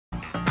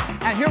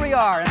And here we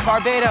are in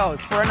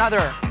Barbados for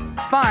another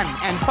fun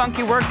and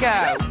funky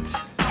workout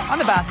on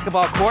the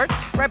basketball court,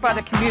 right by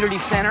the community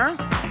center,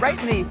 right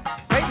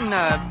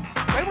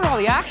where all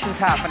the action's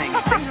happening.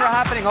 Things are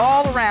happening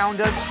all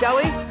around us.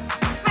 Shelley?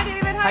 Hi,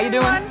 David. How you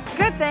doing?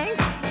 Good, thanks.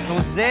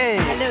 Josee.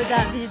 Hello,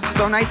 David.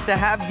 So nice to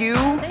have you.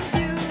 Thank you.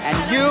 And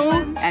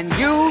Hello, you, and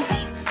you,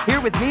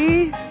 here with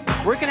me,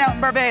 working out in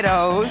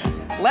Barbados.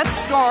 Let's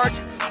start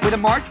with a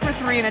march for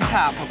 3 and a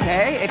tap,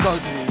 okay? It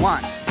goes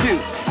 1,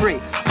 2, 3.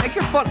 Take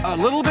your foot a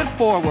little bit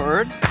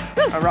forward,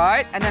 all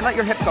right? And then let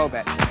your hip go a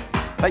bit.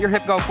 Let your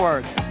hip go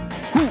forward.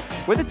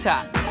 With a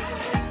tap.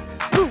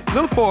 A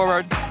little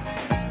forward.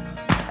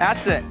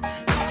 That's it.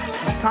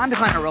 It's time to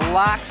kind of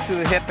relax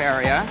through the hip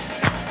area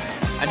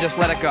and just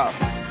let it go.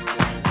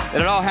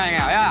 Let it all hang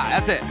out. Yeah,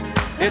 that's it.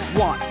 It's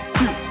 1,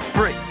 2,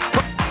 3.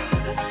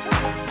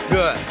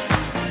 Good.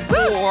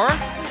 4,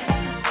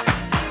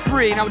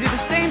 3. Now we do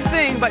the same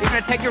thing, but you're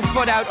going to take your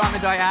foot out on the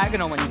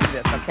diagonal when you do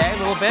this, okay? A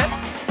little bit.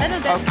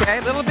 Okay,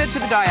 a little bit to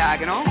the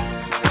diagonal.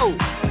 Oh.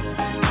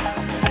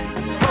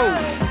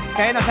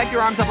 Okay, now take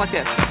your arms up like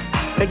this.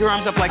 Take your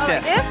arms up like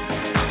this.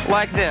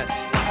 Like this.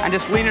 And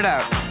just lean it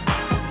out.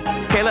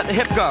 Okay, let the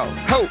hip go.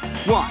 Ho.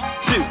 1,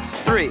 2,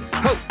 3.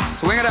 Ho.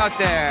 Swing it out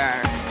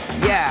there.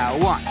 Yeah.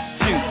 1,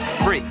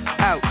 2, 3.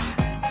 Out.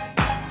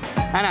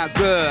 And out.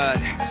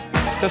 Good.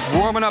 Just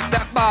warming up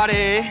that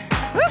body.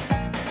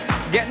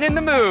 Getting in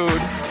the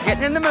mood.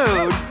 Getting in the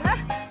mood.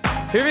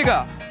 Here we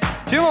go.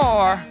 2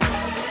 more.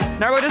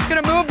 Now we're just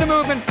going to move the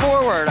movement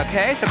forward,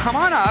 okay? So come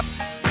on up.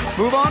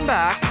 Move on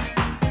back.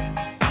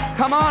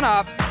 Come on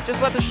up. Just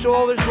let the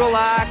shoulders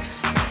relax.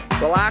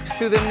 Relax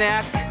through the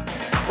neck.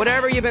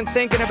 Whatever you've been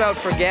thinking about,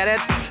 forget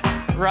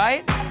it.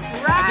 Right?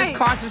 And just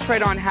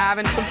concentrate on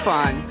having some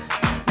fun.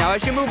 Now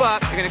as you move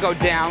up, you're going to go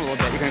down a little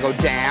bit. You're going to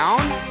go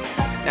down.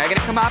 Now you're going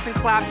to come up and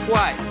clap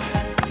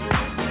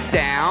twice.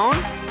 Down.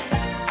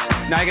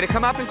 Now you're going to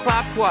come up and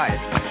clap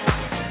twice.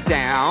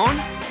 Down.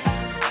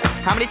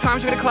 How many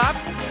times are you going to clap?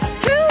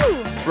 2.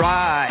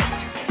 Right.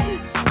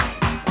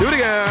 Do it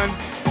again.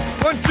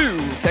 1, 2.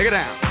 Take it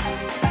down.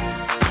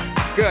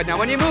 Good. Now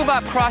when you move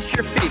up, cross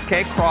your feet,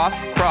 okay? Cross,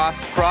 cross,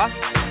 cross.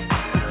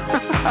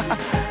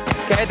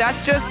 Okay,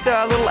 that's just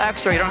a little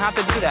extra. You don't have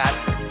to do that.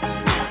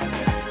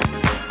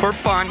 For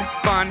fun,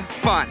 fun,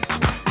 fun.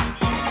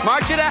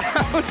 March it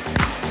out.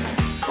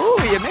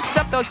 Ooh, you mixed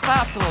up those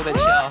claps a little bit,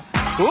 Shell.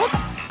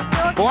 Oops.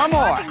 4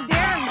 more.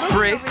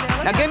 3.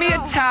 Now give me a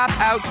tap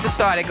out to the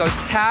side. It goes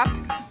tap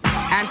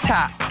and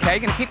tap. Okay,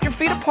 you're gonna keep your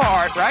feet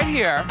apart right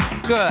here.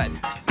 Good.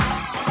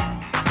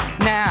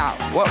 Now,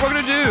 what we're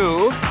gonna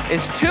do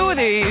is 2 of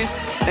these,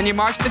 then you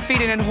march the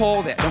feet in and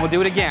hold it. Then we'll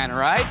do it again, all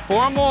right?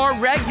 4 more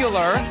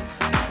regular,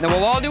 then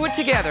we'll all do it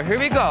together. Here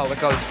we go. It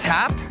goes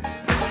tap,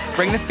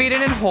 bring the feet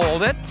in and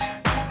hold it.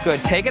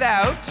 Good, take it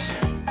out.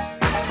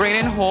 Bring it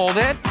in, hold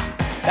it.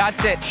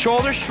 That's it,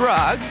 shoulder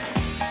shrug.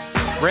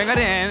 Bring it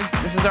in.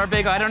 This is our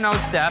big I don't know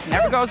step.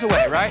 Never goes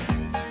away, right?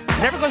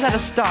 Never goes out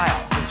of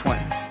style, this one.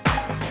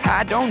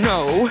 I don't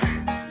know.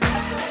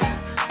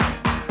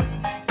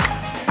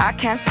 I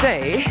can't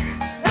say.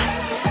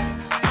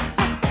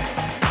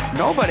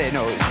 Nobody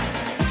knows.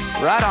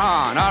 Right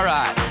on. All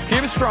right.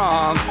 Keep it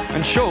strong.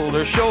 And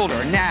shoulder,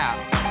 shoulder. Now,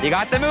 you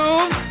got the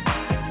move?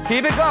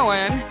 Keep it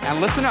going. And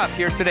listen up.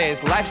 Here's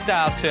today's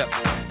lifestyle tip.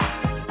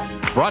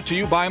 Brought to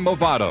you by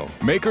Movado,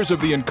 makers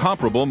of the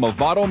incomparable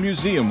Movado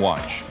Museum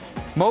Watch.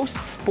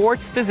 Most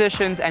sports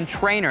physicians and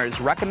trainers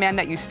recommend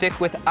that you stick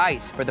with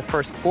ice for the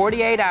first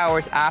 48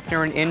 hours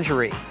after an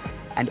injury.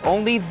 And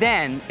only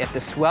then, if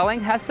the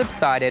swelling has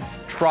subsided,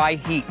 try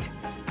heat.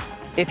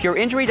 If your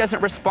injury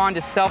doesn't respond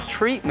to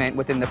self-treatment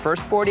within the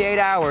first 48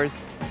 hours,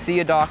 see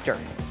a doctor.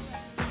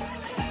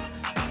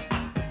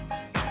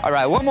 All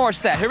right, 1 more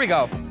set. Here we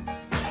go.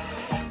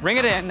 Bring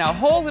it in. Now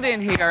hold it in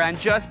here and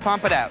just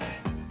pump it out.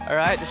 All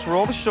right, just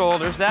roll the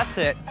shoulders. That's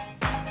it.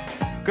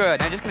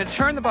 Good. I'm just going to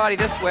turn the body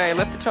this way.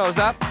 Lift the toes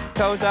up,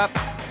 toes up,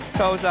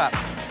 toes up.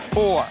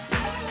 4,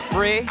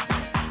 3,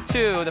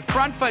 2. The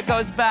front foot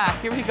goes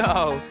back. Here we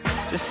go.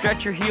 Just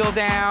stretch your heel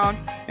down.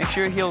 Make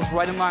sure your heel's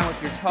right in line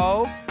with your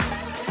toe.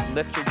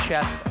 Lift your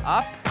chest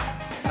up.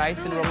 Nice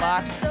and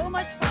relaxed. So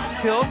much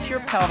fun. Tilt your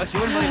pelvis.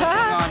 You wouldn't believe what's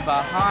going on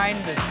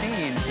behind the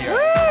scenes here.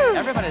 Woo!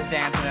 Everybody's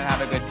dancing and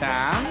have a good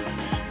time.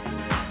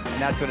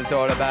 And that's what it's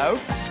all about.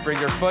 Bring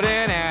your foot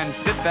in and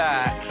sit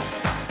back.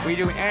 We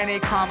do any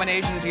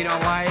combinations you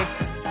don't like,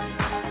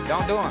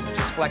 don't do them.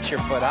 Just flex your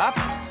foot up.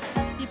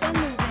 Keep on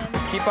moving.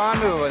 Keep on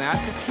moving.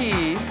 That's the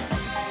key.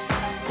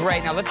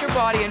 Great. Now lift your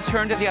body and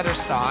turn to the other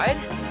side.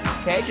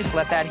 Okay, just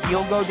let that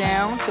heel go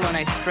down. Feel a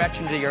nice stretch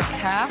into your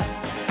calf.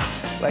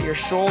 Let your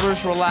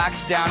shoulders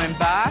relax down and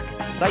back.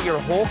 Let your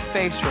whole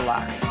face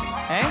relax.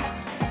 Okay?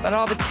 Let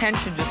all the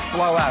tension just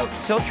flow out.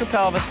 Tilt your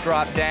pelvis,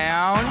 drop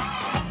down.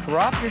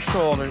 Drop your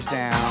shoulders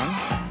down.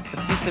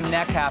 Let's see some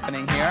neck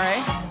happening here,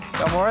 eh?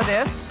 Got more of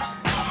this.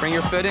 Bring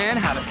your foot in,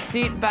 have a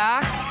seat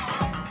back.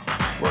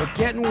 We're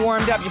getting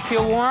warmed up. You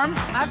feel warm?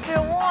 I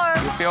feel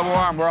warm. You feel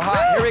warm. We're hot.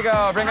 Woo! Here we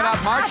go. Bring it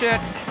up. March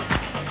it.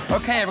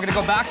 Okay, we're going to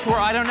go back to our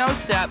I don't know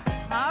step.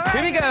 All right.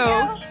 Here we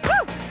go.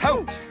 Woo!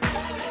 Out.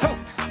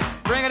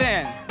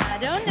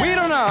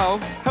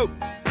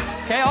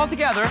 Okay, all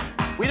together.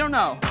 We don't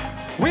know.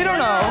 We don't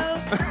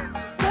know.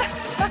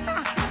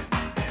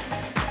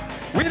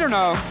 We don't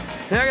know.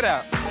 Check it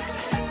out.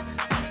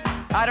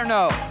 I don't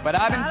know, but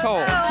I've been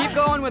told. Keep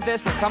going with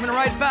this. We're coming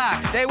right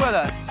back. Stay with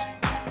us.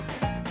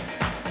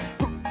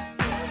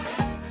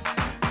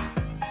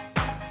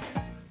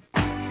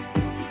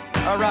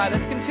 All right,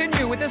 let's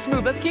continue with this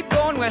move. Let's keep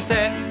going with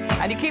it.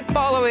 And you keep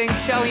following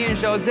Shelley and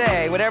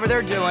Jose, whatever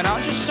they're doing.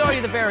 I'll just show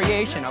you the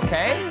variation,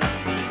 okay?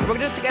 We're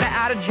just going to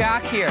add a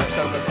jack here.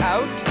 So it goes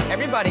out.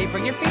 Everybody,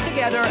 bring your feet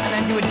together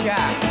and then do a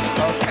jack.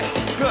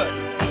 Okay,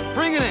 good.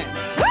 Bring it in.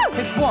 Woo!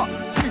 It's 1,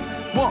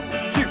 2, 1,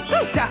 2.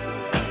 Tap,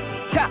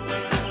 tap.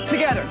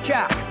 Together,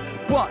 jack.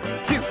 1,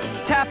 2.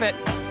 Tap it,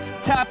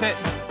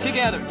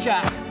 together,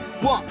 jack.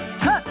 1, 2.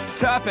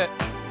 Tap it.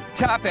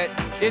 Tap it.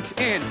 It's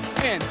in,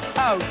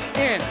 out,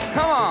 in.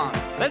 Come on.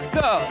 Let's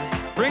go.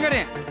 Bring it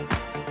in.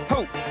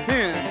 Ho,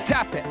 in.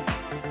 Tap it.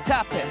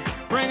 Tap it.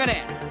 Bring it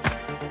in.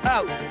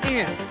 Out,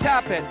 in.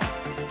 Tap it.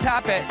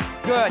 Tap it.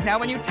 Good. Now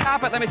when you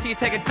tap it, let me see you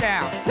take it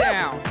down.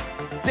 Down.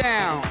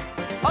 Down.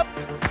 Up.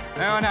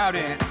 And out,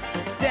 in.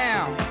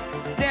 Down.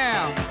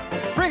 Down.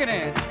 Bring it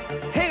in.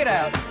 Take it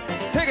out.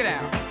 Take it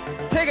down.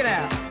 Take it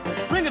down.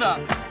 Bring it up.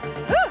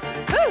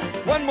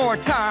 One more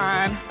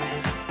time.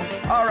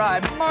 All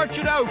right. March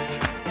it out.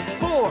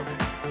 4,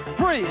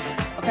 3.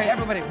 Okay,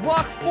 everybody,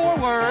 walk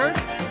forward.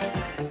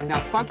 Now,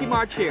 funky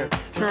march here.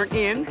 Turn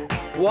in,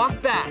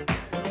 walk back.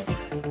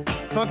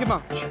 Funky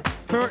march.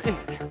 Turn in,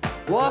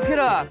 walk it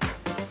up.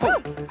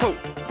 Ho, ho,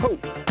 ho.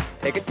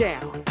 Take it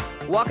down.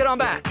 Walk it on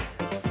back.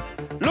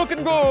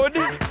 Looking good.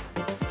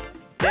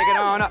 Take it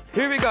on up.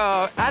 Here we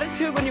go.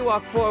 Attitude when you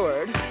walk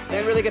forward.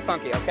 Then really get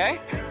funky, okay?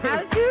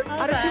 Attitude?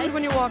 Attitude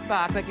when you walk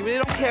back, like you really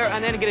don't care,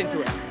 and then get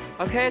into it.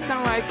 Okay, it's kind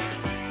of like...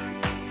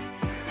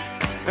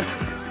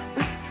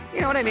 You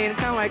know what I mean? It's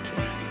kind of like,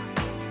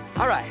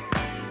 all right.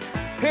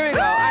 Here we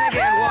go. And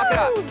again, walk it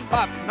up.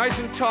 Up, nice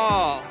and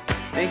tall.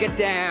 And get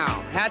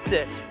down. That's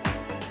it.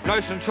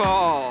 Nice and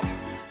tall.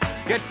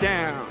 Get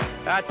down.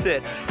 That's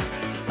it.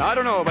 I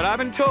don't know, but I've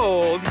been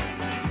told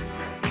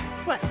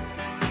What?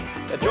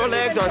 that your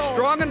legs are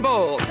strong and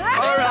bold. All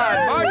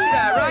right, march it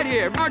out right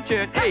here. March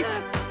it. 8,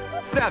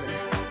 7,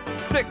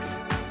 6.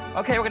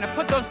 Okay, we're gonna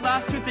put those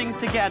last 2 things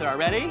together.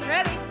 Ready?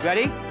 Ready.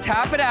 Ready?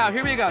 Tap it out.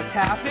 Here we go.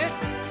 Tap it.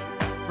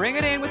 Bring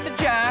it in with the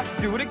jack.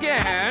 Do it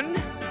again.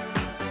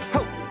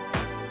 Ho.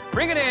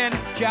 Bring it in.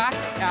 Jack.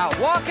 Now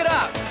walk it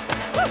up.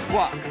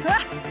 Walk.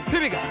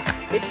 Here we go.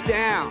 It's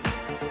down.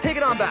 Take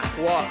it on back.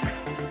 Walk.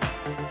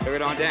 Take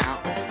it on down.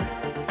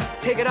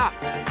 Take it up.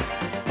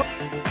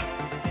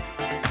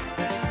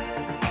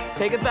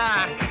 Take it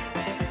back.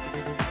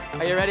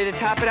 Are you ready to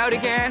tap it out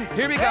again?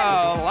 Here we go.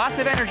 Lots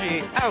of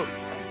energy. Out.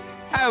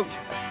 Out.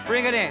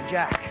 Bring it in,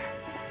 Jack.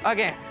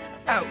 Again.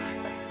 Out.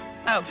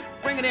 Out.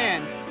 Bring it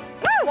in.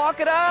 Walk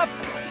it up.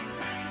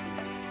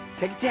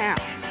 Take it down.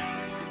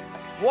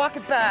 Walk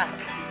it back.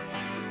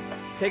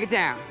 Take it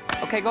down.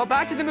 Okay, go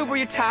back to the move where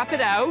you tap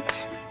it out.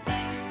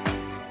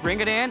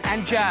 Bring it in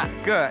and jack.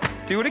 Good.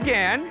 Do it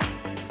again.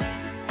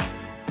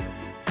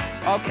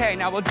 Okay,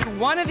 now we'll do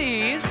one of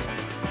these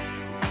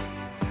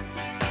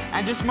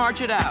and just march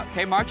it out.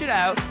 Okay, march it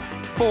out.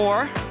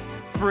 4,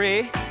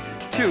 3,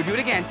 2. Do it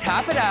again.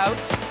 Tap it out.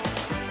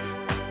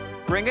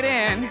 Bring it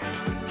in.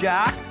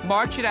 Jack.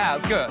 March it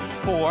out. Good.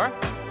 4,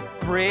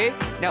 3.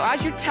 Now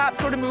as you tap,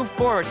 sort of move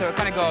forward, so it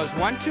kind of goes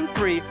 1, 2,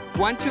 3,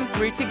 1, 2,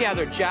 3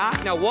 together.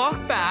 Jack. Now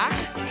walk back.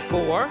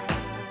 4,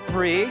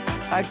 3.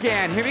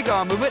 Again. Here we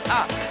go. Move it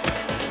up.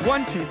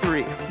 1, 2,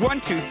 3.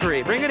 1, 2,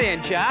 3. Bring it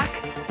in, Jack.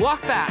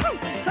 Walk back.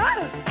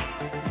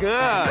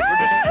 Good. We're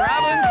just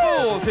traveling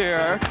fools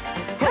here.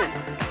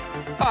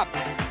 Up.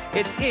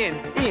 It's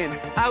in,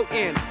 out,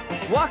 in.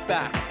 Walk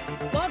back.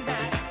 Walk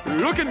back.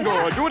 Looking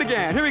good. Do it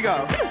again. Here we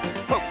go.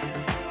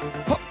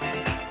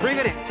 Bring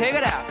it in. Take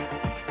it out.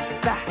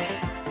 Back.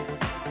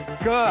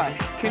 Good.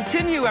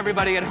 Continue,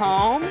 everybody at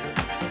home.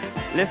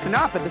 Listen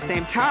up at the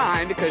same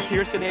time, because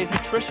here's today's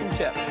nutrition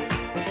tip.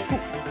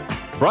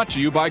 Brought to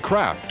you by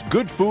Kraft.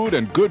 Good food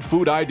and good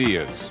food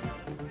ideas.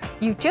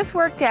 You've just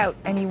worked out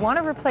and you want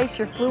to replace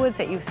your fluids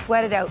that you've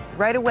sweated out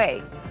right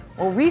away.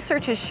 Well,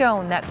 research has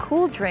shown that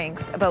cool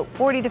drinks, about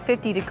 40 to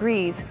 50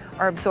 degrees,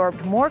 are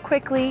absorbed more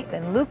quickly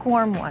than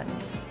lukewarm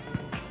ones.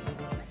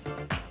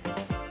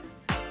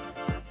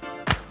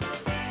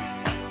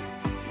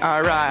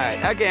 All right,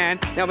 again.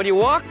 Now when you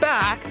walk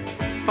back,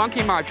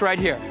 funky march right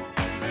here.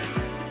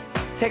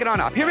 Take it on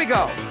up. Here we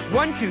go.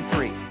 1, 2,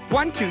 3.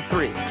 1, 2,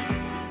 3.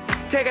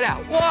 Take it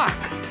out. Walk.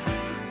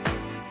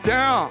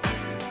 Down.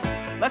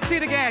 Let's see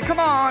it again. Come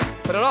on.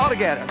 Put it all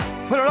together.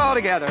 Put it all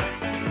together.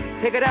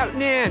 Take it out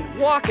and in.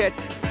 Walk it.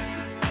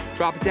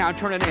 Drop it down.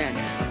 Turn it in.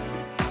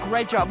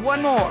 Great job.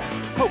 One more.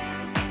 Ho.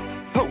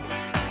 Ho.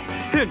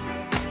 In.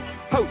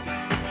 Ho.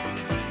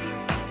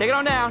 Take it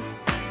on down.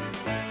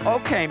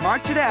 Okay,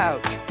 march it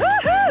out.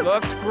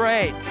 Looks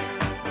great.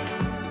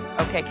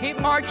 Okay, keep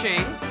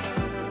marching.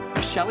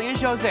 Shelley and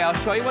Jose, I'll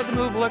show you what the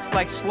move looks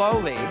like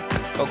slowly.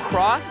 Go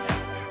cross,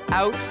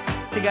 out,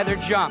 together,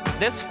 jump.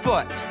 This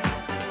foot.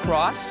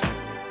 Cross,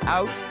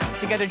 out,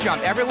 together,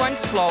 jump. Everyone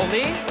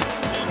slowly.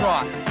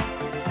 Cross,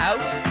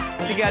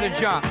 out, together,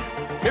 jump.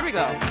 Here we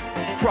go.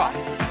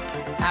 Cross,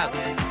 out,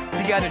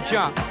 together,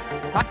 jump.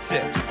 That's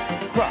it.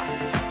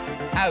 Cross,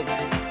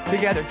 out,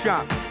 together,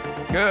 jump.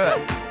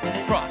 Good.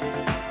 Cross,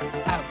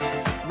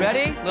 out.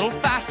 Ready? A little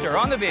faster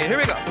on the beat. Here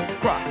we go.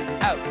 Cross,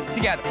 out,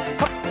 together.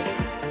 Hup.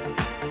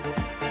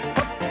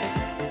 Hup.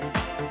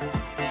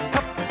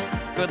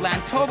 Hup. Good.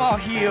 Land toe ball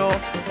heel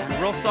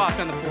and real soft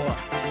on the floor.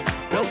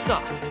 Real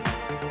soft.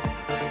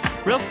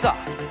 Real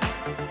soft.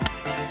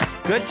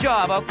 Good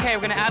job. Okay,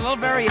 we're gonna add a little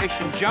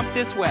variation. Jump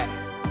this way.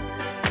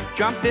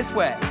 Jump this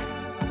way.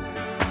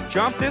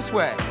 Jump this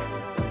way.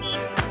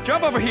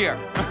 Jump over here.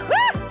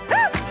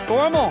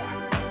 4 more.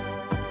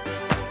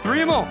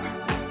 3 more.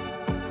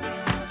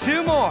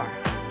 2 more.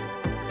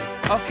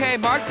 Okay,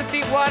 march the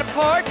feet wide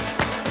apart.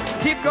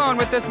 Keep going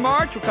with this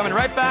march. We're coming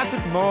right back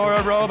with more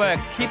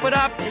aerobics. Keep it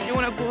up. You're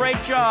doing a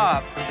great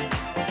job.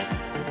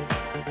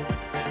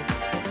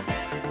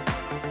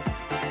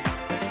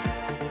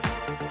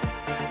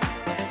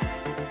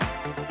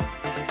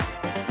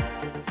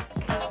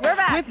 We're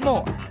back.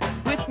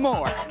 With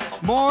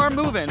more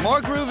moving,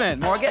 more grooving,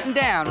 more getting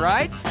down,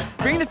 right?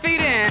 Bring the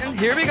feet in,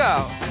 here we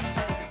go.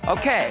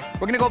 Okay,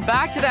 we're gonna go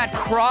back to that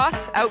cross,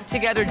 out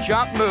together,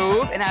 jump,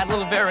 move, and add a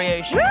little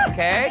variation,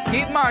 okay?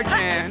 Keep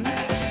marching.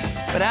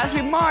 But as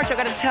we march, I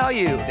gotta tell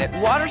you that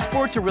water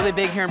sports are really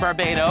big here in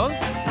Barbados,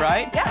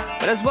 right? Yeah.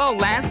 But as well,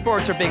 land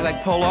sports are big,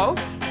 like polo,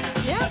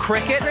 Yeah.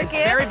 cricket, it's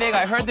very big.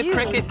 I heard the Huge.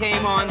 cricket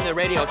game on the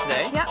radio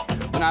today. Yeah.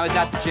 When I was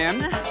at the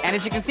gym. And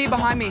as you can see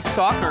behind me,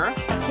 soccer.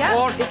 Yeah.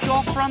 Or if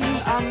you're from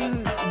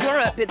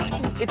Europe,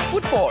 it's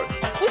football.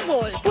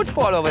 Football. It's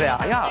football over there,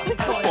 yeah.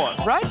 Football.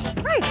 Right?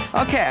 Right.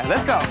 Okay,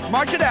 let's go.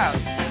 March it out.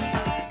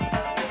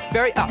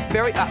 Very up,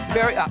 very up,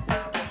 very up.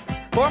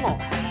 4 more.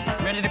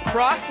 Ready to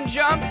cross and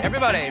jump?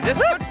 Everybody, this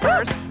foot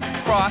first.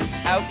 Cross,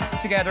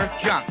 out, together,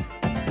 jump.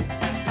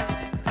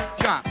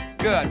 Jump.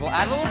 Good. We'll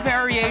add a little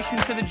variation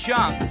to the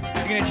jump.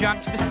 You're gonna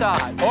jump to the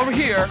side. Over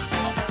here.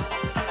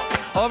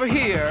 Over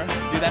here.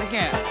 Do that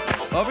again.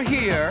 Over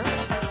here.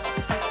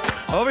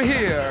 Over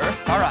here.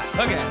 All right,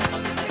 okay.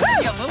 It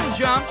can be a little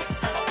jump,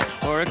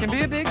 or it can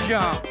be a big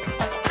jump.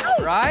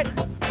 Right?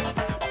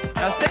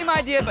 Now, same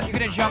idea, but you're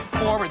gonna jump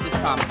forward this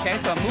time, okay?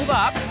 So move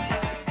up.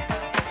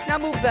 Now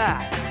move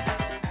back.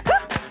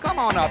 Come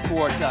on up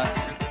towards us.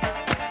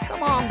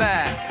 Come on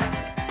back.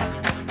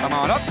 Come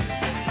on up.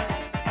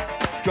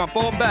 Jump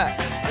on back.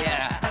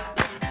 Yeah.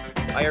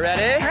 Are you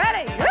ready?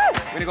 Ready. Woo!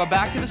 We're gonna go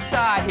back to the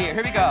side here.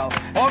 Here we go.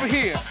 Over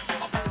here.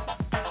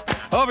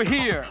 Over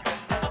here.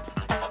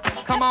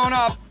 Come on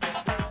up.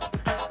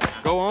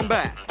 Go on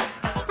back.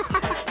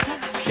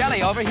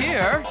 Shelley, over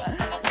here.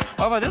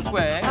 Over this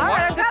way. All Watch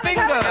right, the I'm coming,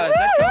 fingers. coming.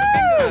 Let your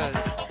Woo-hoo!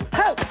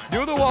 fingers.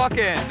 Do the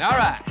walking. All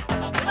right.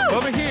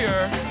 Over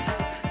here.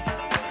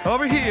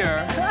 Over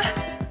here.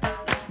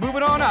 Move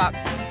it on up.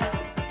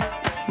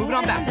 Move it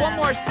on back. One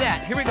more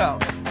set. Here we go.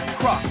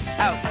 Cross,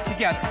 out,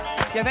 together.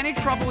 If you have any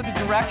trouble with the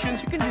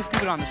directions, you can just do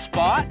it on the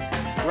spot.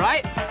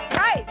 Right?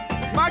 Right.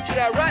 March it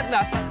out, right,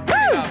 left.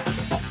 Here we go.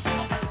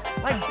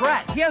 Like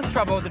Brett, he has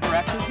trouble with the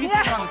directions. He's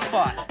doing it on the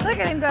spot. Look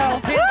at him go.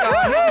 He's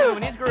going, he's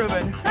moving, he's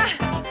grooving.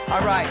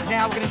 All right,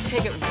 now we're gonna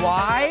take it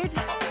wide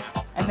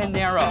and then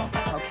narrow,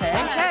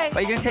 okay? Okay.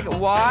 But you're gonna take it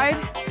wide,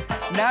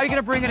 now you're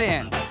gonna bring it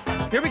in.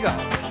 Here we go.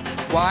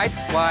 Wide,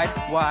 wide,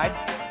 wide,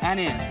 and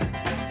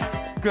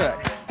in. Good.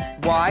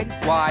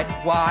 Wide,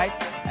 wide, wide.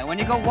 And when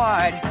you go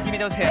wide, give me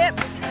those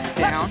hips.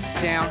 Down,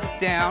 down,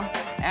 down,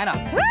 and up.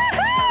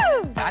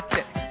 Woohoo! That's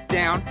it.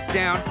 Down,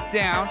 down,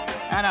 down,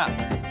 and up.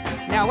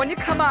 Now, when you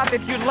come up,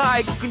 if you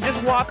like, you can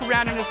just walk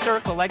around in a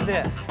circle like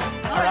this.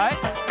 All right?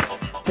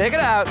 Take it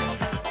out.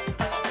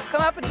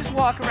 Come up and just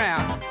walk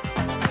around.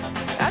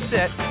 That's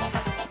it.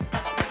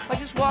 But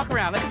just walk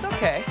around like it's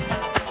okay.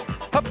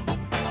 Hup.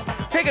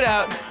 Take it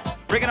out.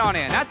 Bring it on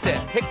in. That's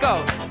it. It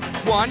goes.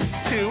 1,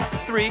 2,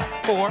 3,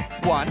 4.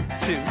 1,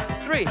 2,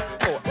 3,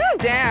 4.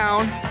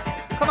 Down.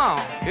 Come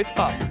on. It's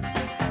up.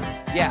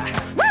 Yeah.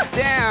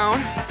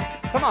 Down.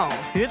 Come on.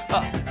 It's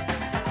up.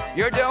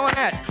 You're doing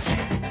it.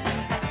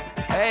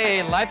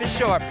 Hey, life is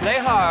short. Play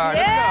hard.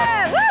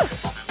 Yeah.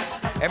 Let's go.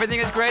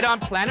 Everything is great on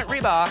Planet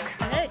Reebok.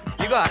 Hey,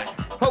 You got it.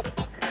 Hope.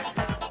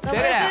 so Take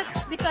it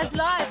out. because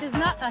life is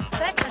not a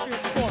spectator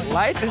sport.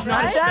 Life is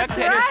not a That's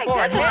spectator right.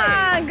 sport. Good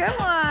Hey. one. Good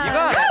one. You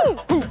got Woo!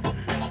 it.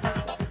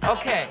 Woo.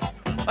 Okay,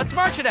 let's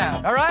march it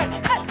out, all right?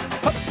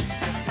 Hup.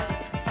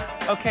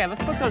 Okay,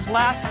 let's put those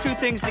last 2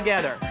 things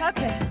together.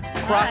 Okay.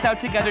 Cross out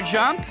together,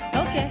 jump.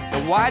 Okay. The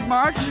wide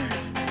march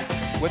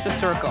with the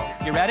circle.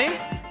 You ready?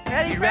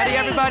 Ready, You ready,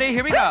 everybody?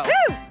 Here we go.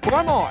 Woo!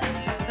 4 more.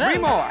 3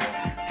 more.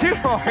 2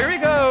 more. Here we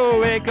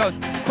go. It goes.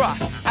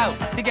 Cross,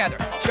 out, together.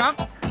 Jump.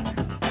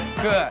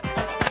 Good.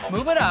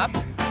 Move it up.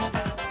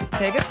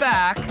 Take it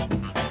back.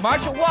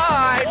 March it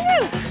wide.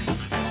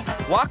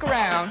 Walk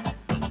around.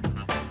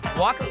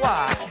 Walk it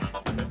wide.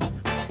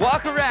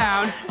 Walk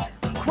around.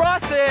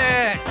 Cross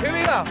it. Here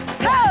we go.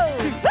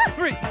 1, 2,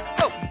 3,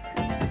 go.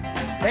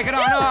 Take it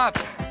on up.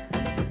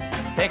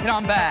 Take it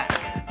on back.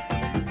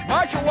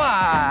 March it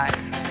wide.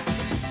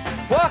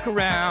 Walk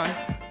around.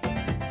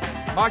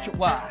 March it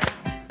wide.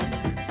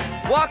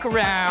 Walk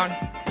around.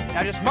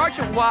 Now just march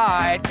it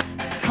wide.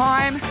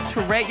 Time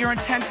to rate your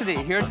intensity.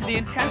 Here's the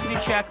intensity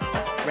check.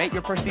 Rate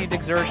your perceived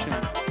exertion.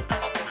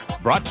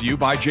 Brought to you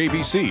by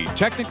JVC.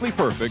 Technically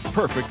perfect,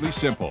 perfectly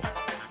simple.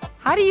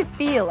 How do you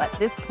feel at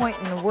this point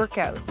in the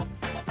workout?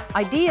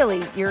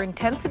 Ideally, your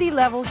intensity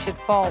level should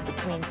fall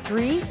between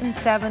 3 and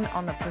 7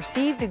 on the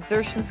perceived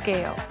exertion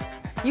scale.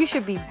 You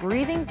should be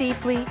breathing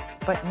deeply,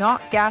 but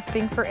not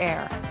gasping for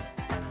air.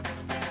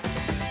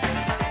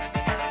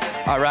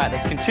 All right,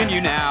 let's continue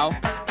now.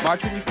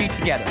 March with your feet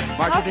together.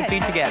 March with your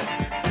feet together.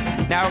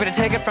 Now we're going to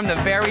take it from the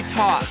very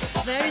top.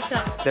 Very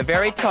top. The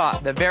very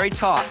top, the very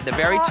top, the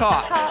very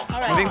top.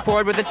 All right. Moving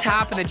forward with the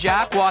tap and the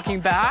jack,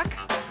 walking back.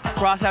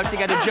 Cross out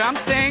together, jump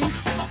thing.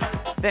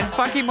 Then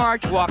funky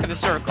march, walk in the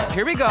circle.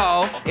 Here we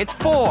go. It's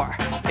 4,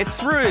 it's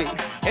 3,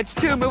 it's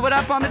 2. Move it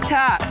up on the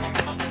tap.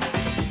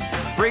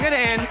 Bring it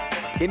in.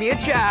 Give me a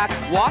jack.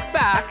 Walk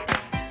back.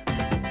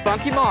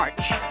 Funky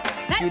march.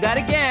 Do that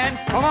again.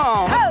 Come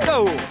on, let's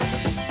go.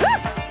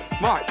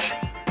 March.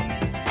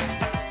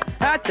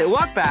 That's it,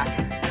 walk back.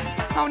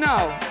 Oh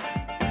no.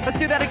 Let's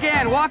do that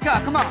again. Walk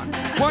up, come on.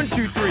 1,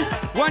 2, 3.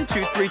 1,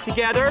 2, 3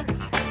 together.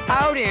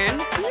 Out,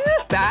 in,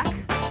 back.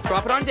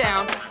 Drop it on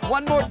down.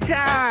 One more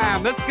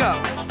time. Let's go.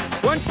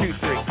 1, 2,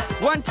 3.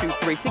 1, 2,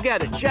 3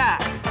 together.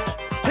 Jack.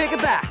 Pick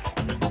it back.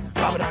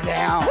 Drop it on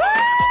down.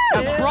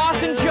 Now cross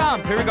and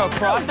jump. Here we go.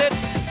 Cross it.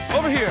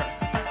 Over here.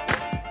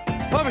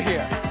 Over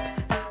here.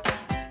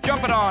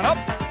 Jump it on up.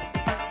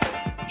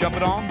 Jump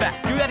it on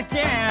back. Do that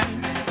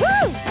again.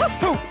 Woo!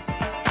 Woo!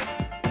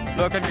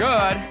 Looking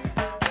good.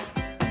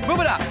 Move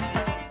it up.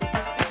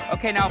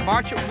 Okay, now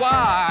march it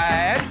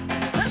wide.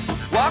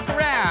 Walk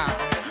around.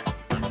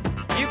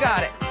 You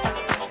got it.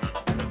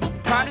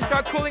 Time to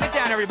start cooling it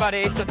down,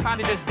 everybody. So time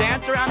to just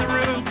dance around the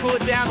room, cool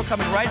it down. We're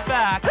coming right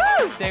back.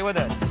 Woo! Stay with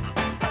us.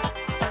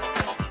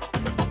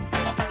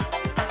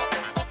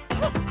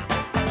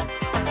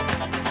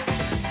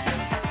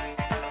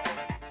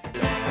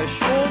 The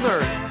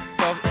shoulders.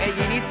 So if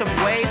you need some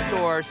weights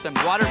or some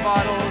water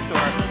bottles or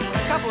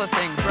a couple of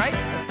things, right?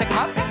 Let's pick them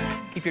up.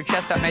 Keep your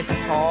chest up nice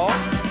and tall.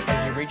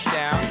 And you reach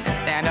down and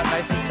stand up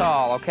nice and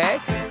tall, okay?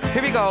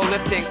 Here we go,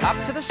 lifting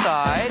up to the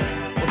side.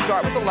 We'll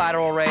start with the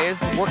lateral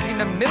raise, working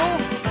the middle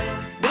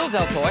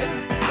deltoid,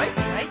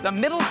 right? The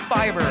middle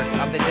fibers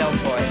of the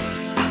deltoid.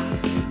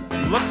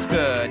 Looks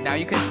good. Now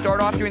you can start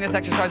off doing this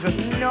exercise with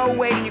no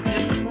weight and you can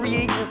just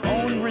create your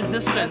own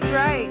resistance.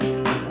 Right.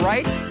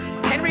 Right?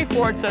 Henry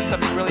Ford said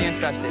something really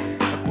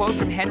interesting. A quote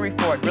from Henry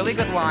Ford, really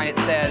good line. It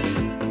says,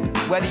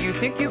 whether you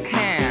think you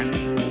can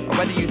or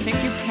whether you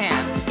think you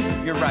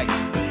can't, you're right.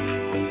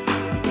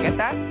 Get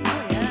that?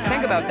 Oh, yeah.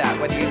 Think about that.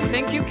 Whether you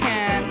think you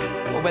can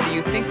or whether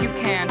you think you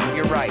can't,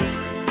 you're right.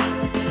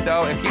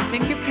 So if you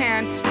think you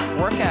can't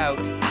work out,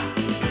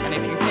 and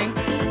if you think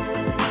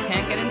you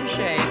can't get into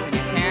shape, and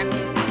you can't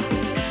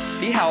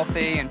be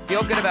healthy and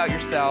feel good about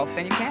yourself,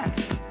 then you can't.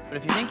 But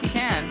if you think you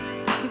can,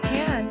 You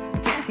can.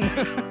 you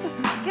can.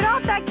 Get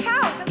off that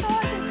couch. That's all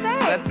I can say.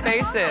 Let's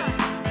face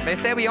it. They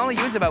say we only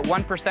use about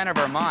 1% of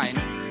our mind.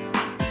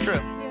 It's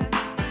true.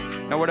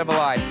 No word of a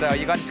lie. So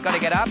you just got to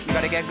get up, you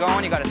got to get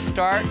going, you got to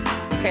start.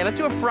 Okay, let's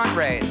do a front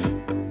raise.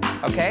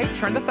 Okay,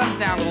 turn the thumbs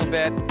down a little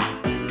bit.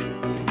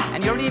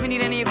 And you don't even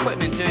need any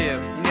equipment, do you?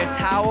 You need a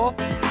towel.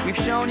 We've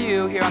shown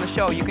you here on the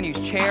show, you can use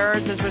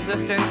chairs as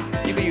resistance,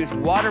 you can use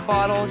water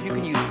bottles, you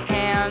can use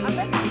cans.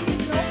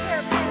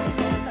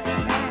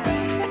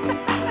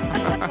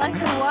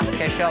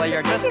 Okay, Shelley,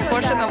 you're just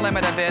pushing the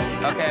limit a bit.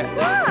 Okay,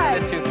 this is a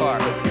bit too far.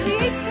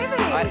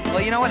 Creativity.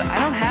 Well, you know what? I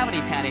don't have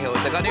any pantyhose.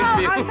 I got news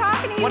for you. I'm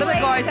talking to you. What are the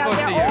guys supposed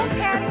to They're old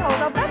use? pantyhose.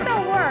 I'll bet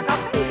they'll work.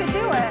 I'll bet you can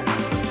do it.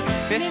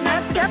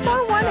 Fishnets? Step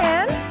on one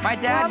end. My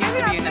dad used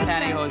to be in the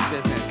pantyhose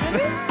business.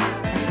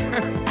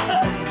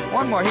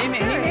 One more. He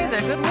made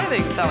a good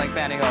living selling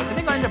pantyhose. And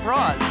he got into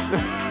bras.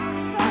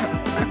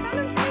 So send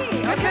them to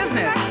me. Good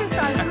business.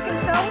 Exercise. You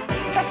can sell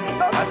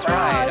pantyhose. That's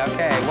right.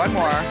 Okay, one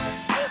more.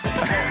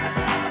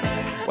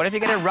 What if you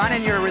get a run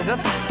in your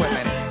resistance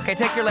equipment? Okay,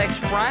 take your legs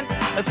front.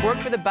 Let's work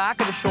for the back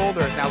of the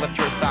shoulders. Now lift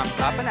your thumbs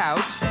up and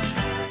out.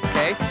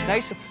 Okay,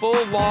 nice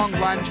full long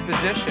lunge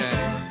position.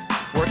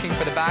 Working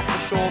for the back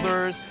of the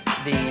shoulders,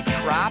 the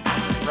traps,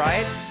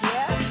 right?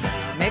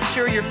 Yes. Make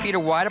sure your feet are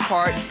wide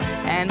apart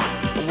and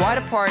wide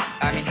apart,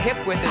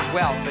 hip width as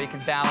well, so you can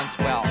balance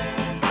well.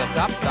 So lift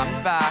up, thumbs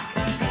back.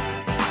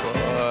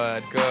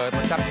 Good, good.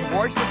 Look up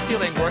towards the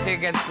ceiling, working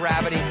against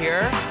gravity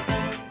here.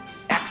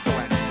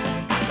 Excellent.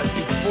 Let's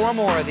do 4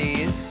 more of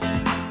these,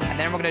 and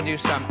then we're going to do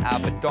some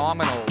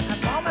abdominals.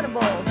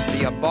 Abominables.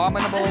 The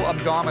abominable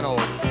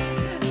abdominals.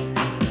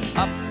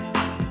 Up,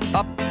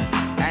 up,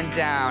 and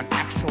down.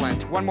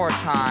 Excellent. One more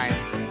time.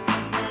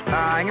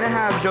 I'm going to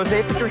have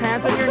Josee put your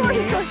hands on your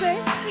knees. Josee.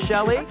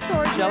 Shelley,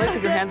 Sorry. Shelley,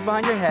 put your hands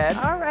behind your head.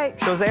 All right.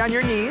 Josee on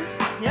your knees.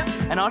 Yep.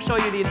 And I'll show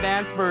you the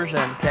advanced version,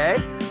 okay?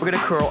 We're going to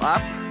curl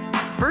up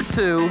for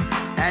 2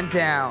 and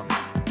down.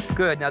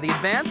 Good. Now the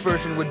advanced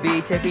version would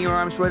be taking your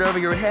arms right over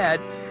your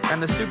head,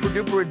 and the super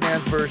duper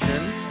advanced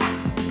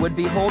version would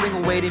be holding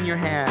a weight in your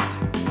hand.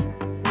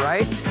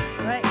 right?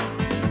 Right.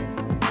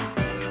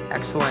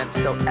 Excellent.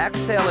 So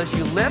exhale as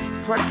you lift.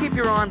 Try to keep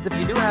your arms, if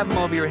you do have them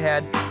over your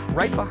head,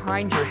 right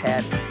behind your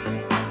head.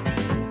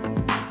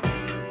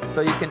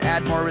 So you can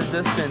add more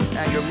resistance.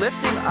 And you're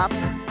lifting up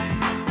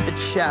the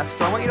chest.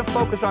 So I want you to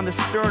focus on the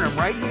sternum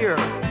right here.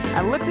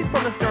 And lifting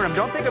from the sternum.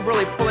 Don't think of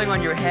really pulling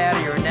on your head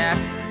or your neck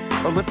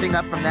or lifting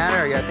up from that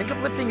area. Think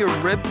of lifting your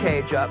rib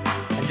cage up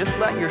and just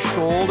let your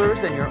shoulders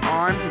and your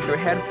arms and your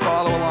head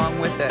follow along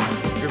with it.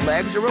 Your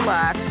legs are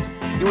relaxed.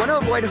 You want to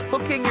avoid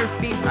hooking your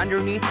feet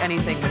underneath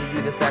anything when you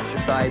do this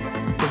exercise,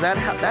 because that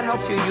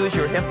helps you use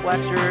your hip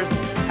flexors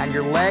and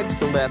your legs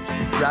to lift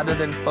rather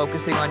than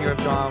focusing on your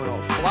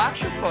abdominals.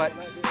 Relax your foot,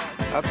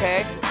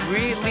 okay?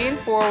 Lean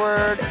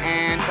forward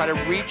and try to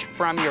reach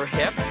from your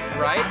hip,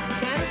 right?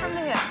 Bend from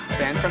the hip.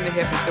 Bend from the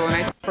hip and feel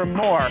nice for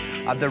more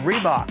of the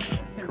Reebok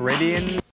Caribbean